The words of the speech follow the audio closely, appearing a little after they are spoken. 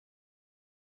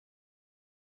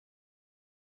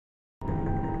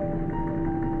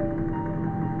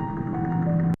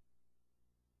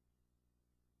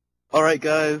Alright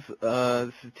guys,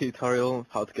 this is a tutorial of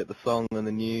how to get the song on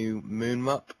the new moon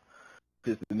map.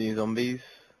 This is the new zombies,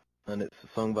 and it's a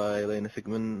song by Lena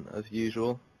Sigmund as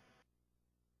usual.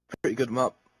 Pretty good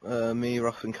map. Me,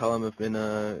 Ross and Callum have been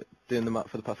doing the map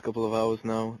for the past couple of hours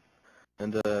now,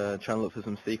 and trying to look for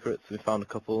some secrets. We found a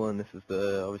couple, and this is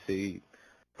obviously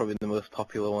probably the most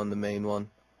popular one, the main one.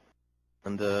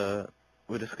 And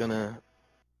we're just gonna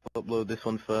upload this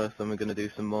one first, and we're gonna do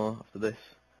some more after this.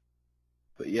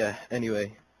 But yeah,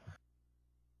 anyway,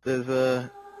 there's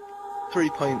 3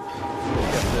 points that you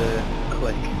have to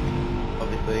click,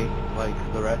 obviously,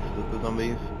 like the rest of the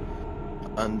zombies,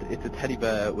 and it's a teddy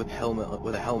bear with a helmet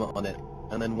on it,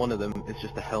 and then one of them is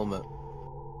just a helmet.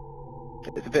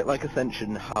 It's a bit like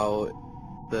Ascension, how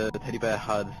the teddy bear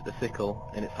had a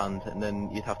sickle in its hand, and then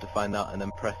you'd have to find that and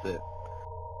then press it,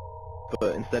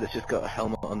 but instead it's just got a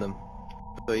helmet on them.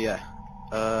 So yeah,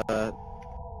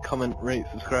 comment, rate,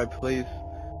 subscribe please.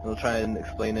 We'll try and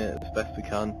explain it as best we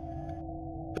can.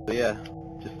 But yeah,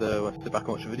 just sit back and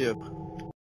watch the video.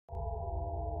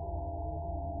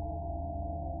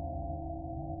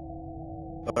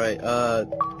 Alright,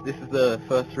 this is the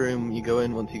first room you go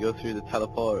in once you go through the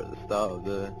teleport at the start of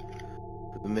the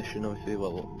mission, obviously,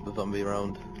 well, the zombie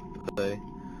round today.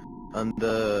 And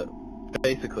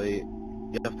basically,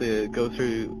 you have to go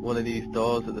through one of these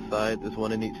doors at the side. There's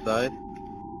one in each side.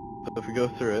 So if you go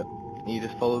through it, you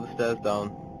just follow the stairs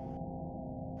down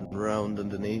and round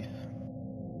underneath.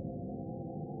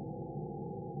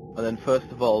 And then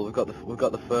first of all, we've got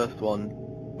the first one,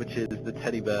 which is the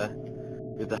teddy bear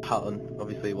with the hat on,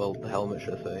 obviously, well, the helmet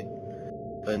should I say.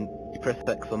 Then you press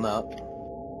X on that,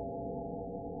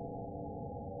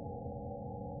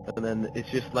 and then it's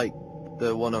just like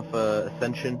the one of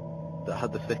Ascension that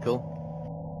had the sickle.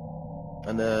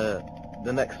 And the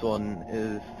next one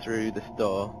is through this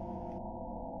door,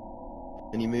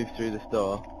 and you move through this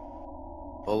door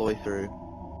all the way through.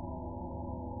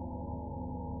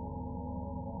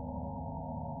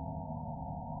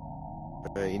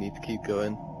 Right, you need to keep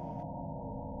going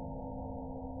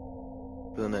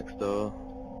to the next door.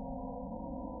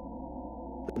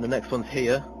 And the next one's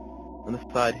here, on the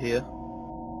side here,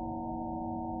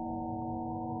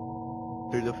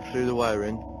 through the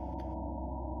wiring.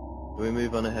 We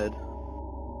move on ahead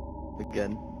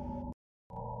again.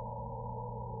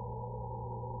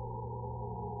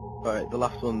 Alright, the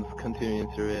last one's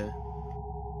continuing through here.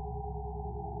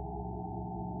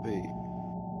 We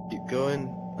keep going,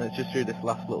 and it's just through this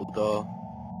last little door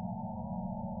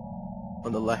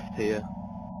on the left here,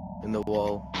 in the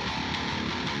wall.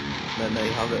 And then there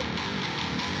you have it.